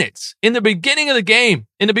 40 minutes in the beginning of the game,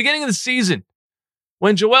 in the beginning of the season,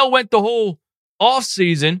 when Joel went the whole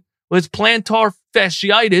offseason with plantar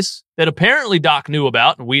fasciitis that apparently Doc knew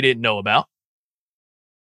about and we didn't know about.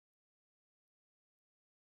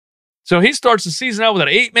 So he starts the season out with an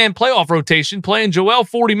 8-man playoff rotation, playing Joel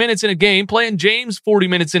 40 minutes in a game, playing James 40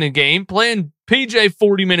 minutes in a game, playing PJ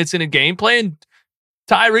 40 minutes in a game, playing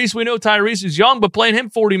Tyrese. We know Tyrese is young, but playing him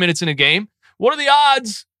 40 minutes in a game. What are the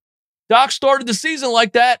odds Doc started the season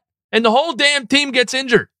like that and the whole damn team gets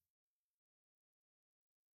injured?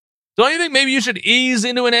 Don't you think maybe you should ease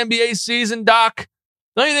into an NBA season, Doc?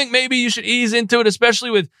 Don't you think maybe you should ease into it,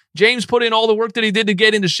 especially with James put in all the work that he did to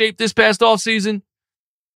get into shape this past offseason?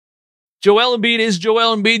 Joel Embiid is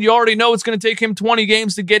Joel Embiid. You already know it's going to take him 20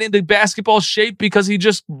 games to get into basketball shape because he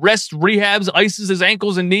just rests, rehabs, ices his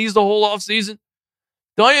ankles and knees the whole offseason.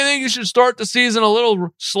 Don't you think you should start the season a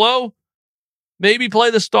little slow? Maybe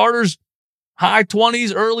play the starters high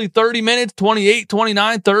 20s, early 30 minutes, 28,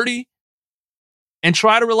 29, 30, and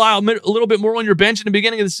try to rely a little bit more on your bench in the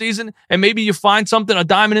beginning of the season, and maybe you find something, a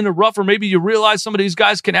diamond in the rough, or maybe you realize some of these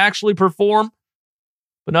guys can actually perform.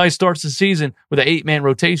 But now he starts the season with an 8-man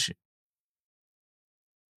rotation.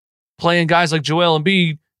 Playing guys like Joel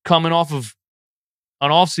Embiid coming off of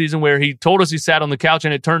an offseason where he told us he sat on the couch,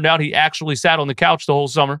 and it turned out he actually sat on the couch the whole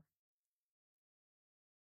summer.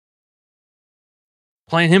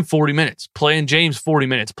 Playing him 40 minutes, playing James 40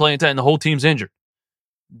 minutes, playing 10, and the whole team's injured.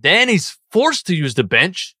 Then he's forced to use the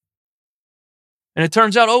bench. And it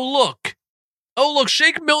turns out, oh, look,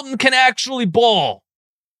 Shake Milton can actually ball.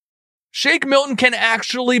 Shake Milton can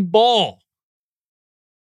actually ball.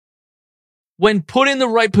 When put in the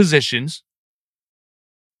right positions,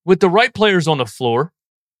 with the right players on the floor,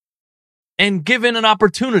 and given an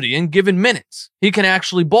opportunity and given minutes, he can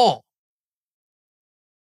actually ball.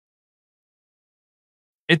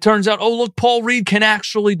 It turns out, oh, look, Paul Reed can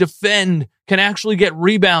actually defend, can actually get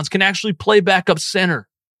rebounds, can actually play backup center.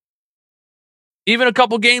 Even a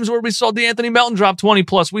couple games where we saw DeAnthony Melton drop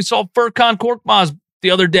 20+. We saw Furkan Korkmaz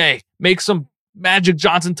the other day make some Magic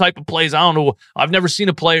Johnson type of plays. I don't know. I've never seen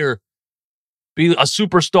a player be a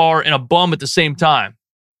superstar and a bum at the same time.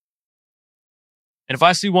 And if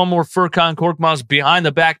I see one more Furkan Korkmaz behind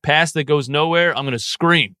the back pass that goes nowhere, I'm going to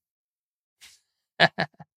scream.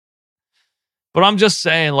 But I'm just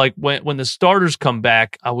saying, like, when the starters come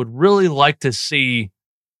back, I would really like to see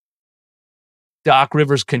Doc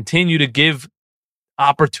Rivers continue to give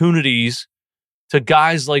opportunities to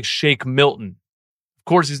guys like Shake Milton. Of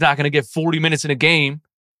course, he's not going to get 40 minutes in a game.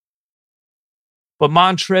 But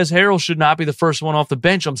Montrezl Harrell should not be the first one off the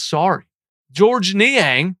bench. I'm sorry. George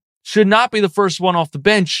Niang should not be the first one off the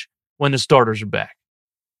bench when the starters are back.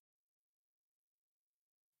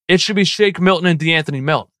 It should be Shake Milton and DeAnthony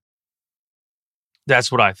Melton.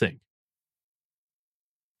 That's what I think.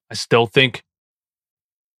 I still think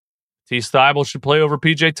Matisse Thybulle should play over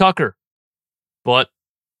PJ Tucker. But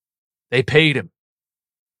they paid him.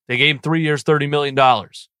 They gave him 3 years, $30 million.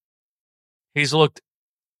 He's looked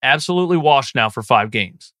absolutely washed now for 5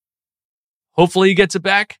 games. Hopefully he gets it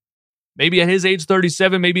back. Maybe at his age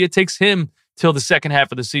 37, maybe it takes him till the second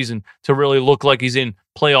half of the season to really look like he's in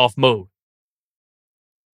playoff mode.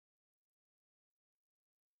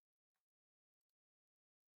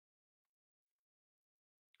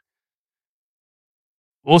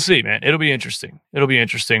 We'll see, man. It'll be interesting.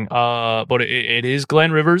 But it is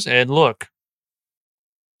Glenn Rivers. And look,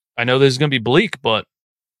 I know this is going to be bleak, but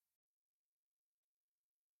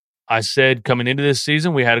I said coming into this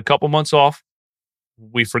season, we had a couple months off.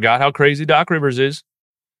 We forgot how crazy Doc Rivers is.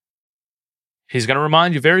 He's going to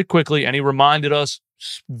remind you very quickly, and he reminded us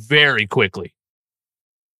very quickly.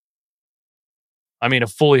 I mean, a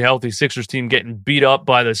fully healthy Sixers team getting beat up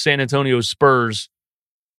by the San Antonio Spurs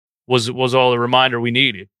was all the reminder we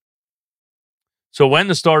needed. So when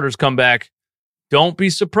the starters come back, don't be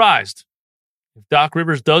surprised if Doc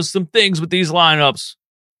Rivers does some things with these lineups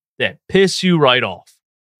that piss you right off.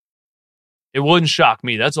 It wouldn't shock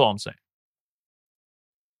me. That's all I'm saying.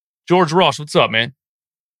 George Ross, what's up, man?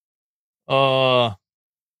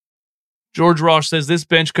 George Ross says this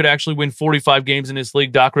bench could actually win 45 games in this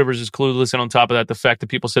league. Doc Rivers is clueless, and on top of that, the fact that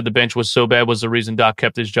people said the bench was so bad was the reason Doc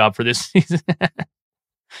kept his job for this season.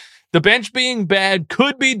 The bench being bad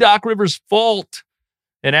could be Doc Rivers' fault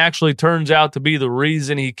and actually turns out to be the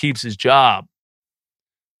reason he keeps his job.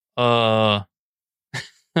 I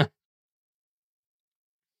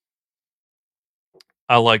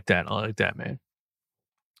like that,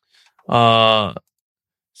 man.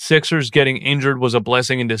 Sixers getting injured was a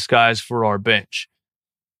blessing in disguise for our bench.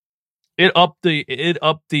 It upped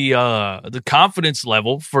the confidence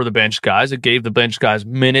level for the bench guys. It gave the bench guys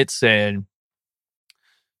minutes and,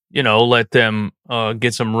 you know, let them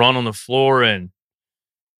get some run on the floor and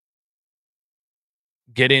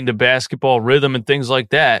get into basketball rhythm and things like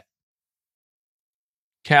that.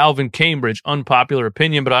 Calvin Cambridge, unpopular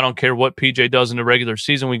opinion, but I don't care what PJ does in the regular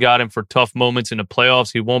season. We got him for tough moments in the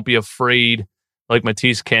playoffs. He won't be afraid like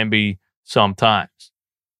Matisse can be sometimes.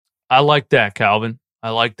 I like that, Calvin.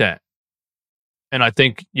 I like that. And I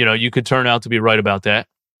think, you know, you could turn out to be right about that.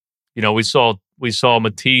 You know, we saw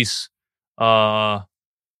Matisse in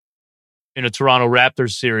a Toronto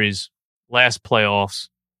Raptors series last playoffs.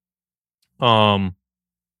 And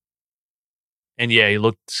yeah, he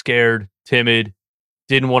looked scared, timid,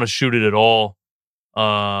 didn't want to shoot it at all.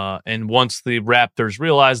 And once the Raptors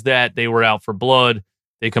realized that, they were out for blood.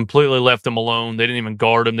 They completely left him alone. They didn't even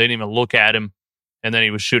guard him. They didn't even look at him. And then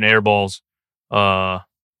he was shooting air balls.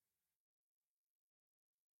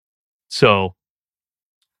 So,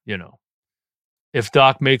 if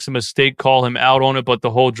Doc makes a mistake, call him out on it. But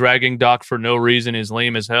the whole dragging Doc for no reason is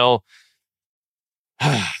lame as hell.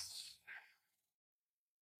 I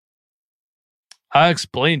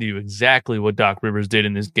explained to you exactly what Doc Rivers did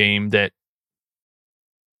in this game that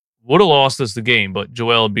would have lost us the game, but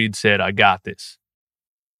Joel Embiid said, I got this.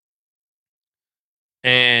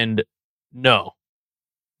 And no.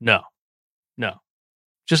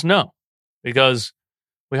 Just no. Because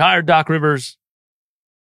we hired Doc Rivers.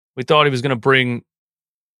 We thought he was going to bring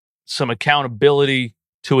some accountability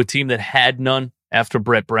to a team that had none after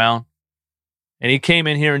Brett Brown. And he came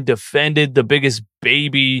in here and defended the biggest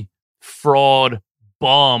baby fraud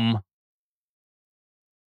bum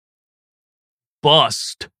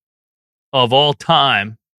bust of all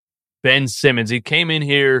time, Ben Simmons. He came in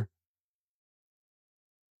here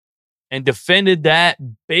and defended that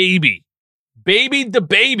baby. Babied the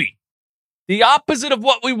baby. The opposite of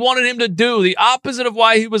what we wanted him to do. The opposite of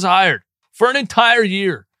why he was hired for an entire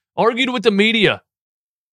year. Argued with the media.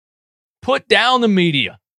 Put down the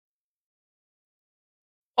media.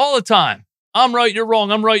 All the time. I'm right, you're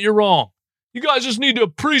wrong. I'm right, you're wrong. You guys just need to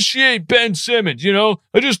appreciate Ben Simmons,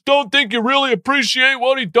 I just don't think you really appreciate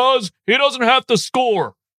what he does. He doesn't have to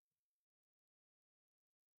score.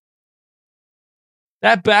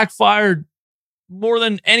 That backfired more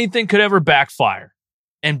than anything could ever backfire.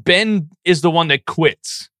 And Ben is the one that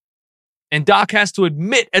quits. And Doc has to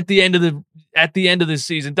admit at the end of the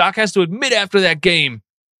season, Doc has to admit after that game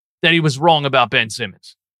that he was wrong about Ben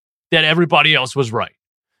Simmons. That everybody else was right.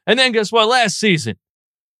 And then guess what? Last season,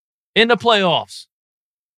 in the playoffs,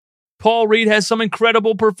 Paul Reed has some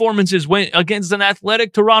incredible performances against an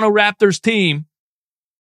athletic Toronto Raptors team.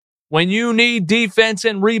 When you need defense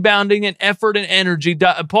and rebounding and effort and energy,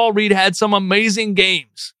 Paul Reed had some amazing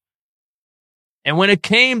games. And when it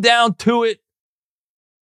came down to it,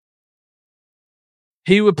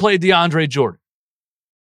 he would play DeAndre Jordan.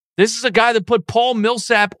 This is a guy that put Paul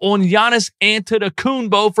Millsap on Giannis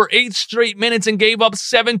Antetokounmpo for 8 straight minutes and gave up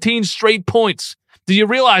 17 straight points. Do you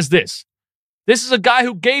realize this? This is a guy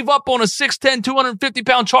who gave up on a 6'10",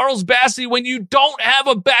 250-pound Charles Bassey when you don't have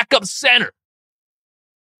a backup center.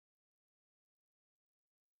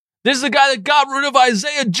 This is a guy that got rid of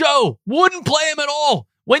Isaiah Joe. Wouldn't play him at all.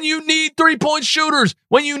 When you need three-point shooters,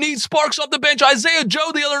 when you need sparks off the bench, Isaiah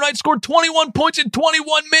Joe the other night scored 21 points in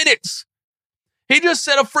 21 minutes. He just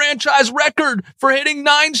set a franchise record for hitting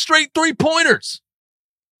 9 straight three-pointers.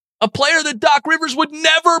 A player that Doc Rivers would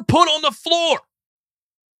never put on the floor.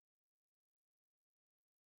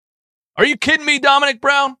 Are you kidding me, Dominic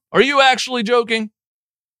Brown? Are you actually joking?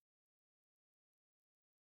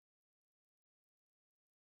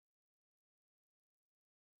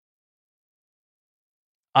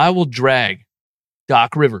 I will drag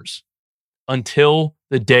Doc Rivers until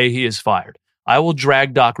the day he is fired. I will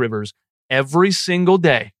drag Doc Rivers every single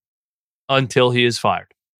day until he is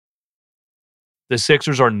fired. The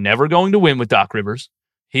Sixers are never going to win with Doc Rivers.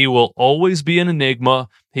 He will always be an enigma.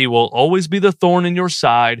 He will always be the thorn in your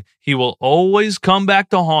side. He will always come back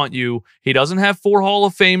to haunt you. He doesn't have 4 Hall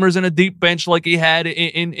of Famers and a deep bench like he had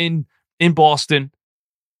in Boston.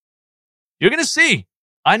 You're going to see.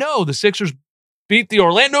 I know the Sixers beat the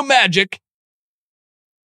Orlando Magic,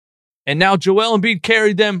 and now Joel Embiid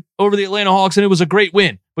carried them over the Atlanta Hawks, and it was a great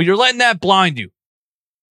win. But you're letting that blind you.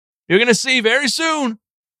 You're going to see very soon.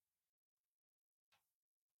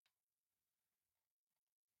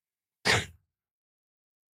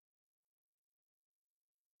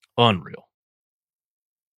 Unreal.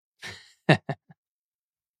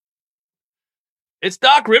 It's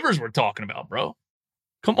Doc Rivers we're talking about, bro.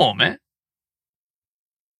 Come on, man.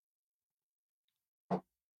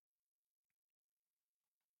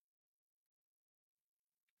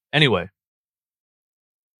 Anyway.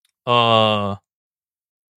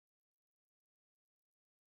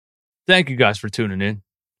 Thank you guys for tuning in.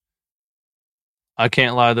 I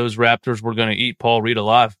can't lie, those Raptors were going to eat Paul Reed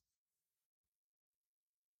alive.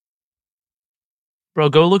 Bro,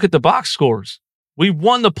 go look at the box scores. We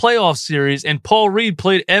won the playoff series, and Paul Reed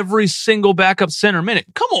played every single backup center minute.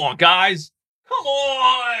 Come on, guys. Come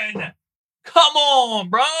on. Come on,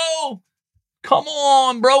 bro. Come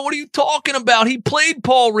on, bro. What are you talking about? He played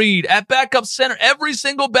Paul Reed at backup center. Every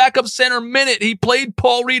single backup center minute, he played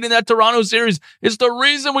Paul Reed in that Toronto series. It's the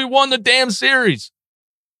reason we won the damn series.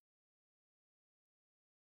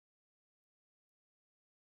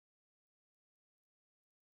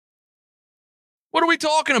 What are we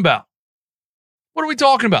talking about? What are we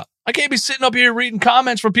talking about? I can't be sitting up here reading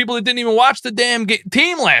comments from people that didn't even watch the damn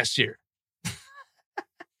team last year.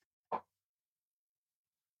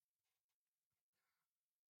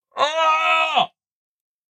 Oh!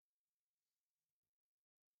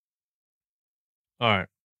 All right.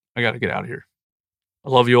 I got to get out of here. I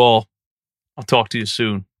love you all. I'll talk to you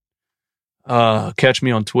soon. Catch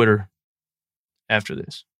me on Twitter after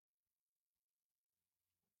this.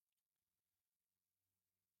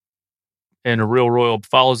 And a Real Royal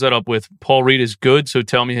follows that up with, Paul Reed is good, so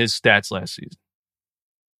tell me his stats last season.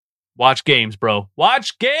 Watch games, bro.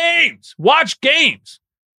 Watch games. Watch games.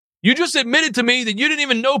 You just admitted to me that you didn't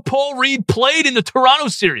even know Paul Reed played in the Toronto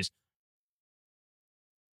series.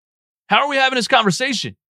 How are we having this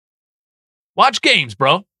conversation? Watch games,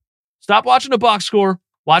 bro. Stop watching the box score.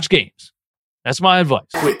 Watch games. That's my advice.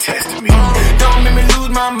 Quit testing me. Don't make me lose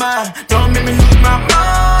my mind. Don't make me lose my mind.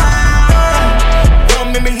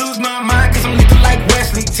 Don't make me lose my mind, cause I'm looking like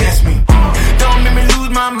Wesley. Test me. Don't make me lose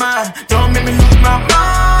my mind. Don't make me lose my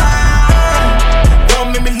mind.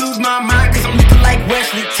 Don't make me lose my mind, cause I'm looking like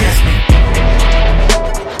Wesley. Test me.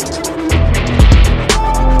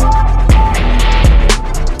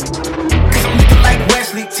 Cause I'm looking like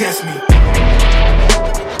Wesley. Test me.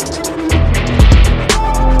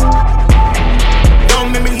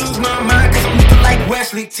 Don't make me lose my mind, cause I'm looking like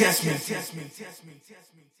Wesley. Test me.